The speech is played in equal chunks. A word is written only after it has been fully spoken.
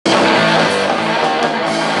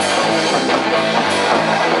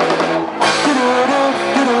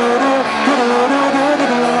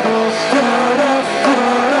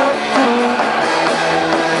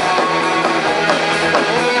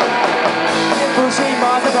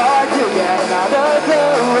was about to get another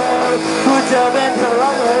clue. Put them in the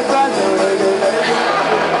wrong way, but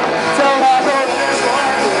so happy.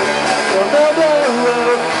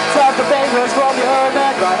 Stop the fingers from your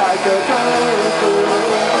neck, but I could go through.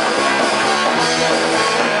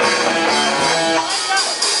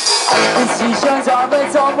 Decisions are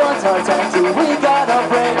made, someone's hard time till we gotta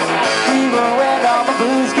break. Even when all my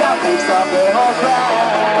blues got fixed up the whole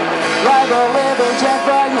crowd. Like a living check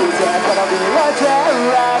for you, that's gonna be a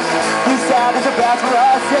track. This time is about for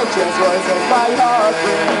us, take just voice of my heart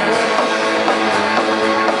beat.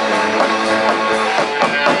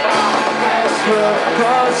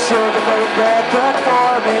 Cause you're the very record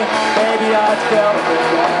for me. Maybe I felt it.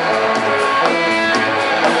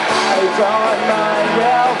 I don't mind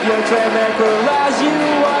help you try to make her as you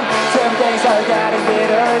want. Some things are getting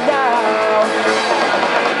better now.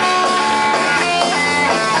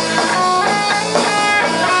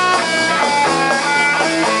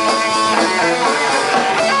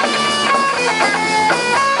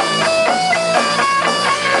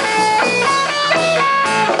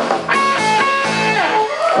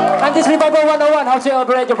 This is Revival 101, how to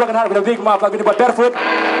celebrate your broken heart with a big Muff lagu ini buat Barefoot.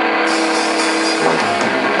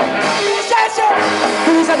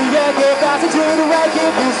 Please, I need you, give back to the way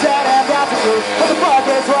you said and got to do. What the fuck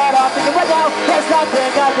is what I'm thinking right now? There's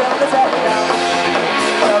nothing I can tell you now.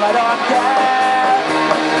 Well, I don't care.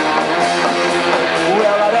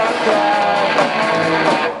 Well, I don't care.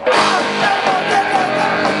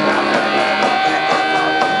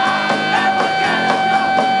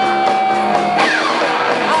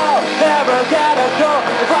 Gotta go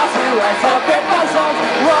across you and celebrate my songs.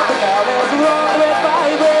 What the hell is wrong with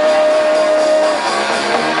my brain?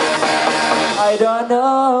 I don't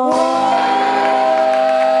know.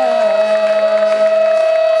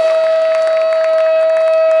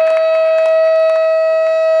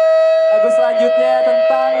 Lagu selanjutnya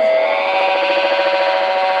tentang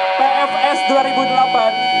PFS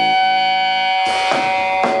 2008.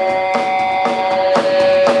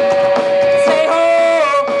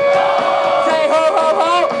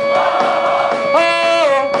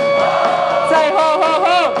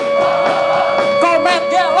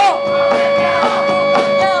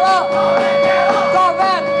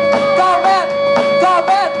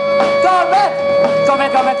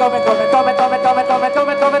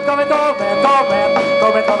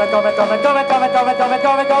 Comment.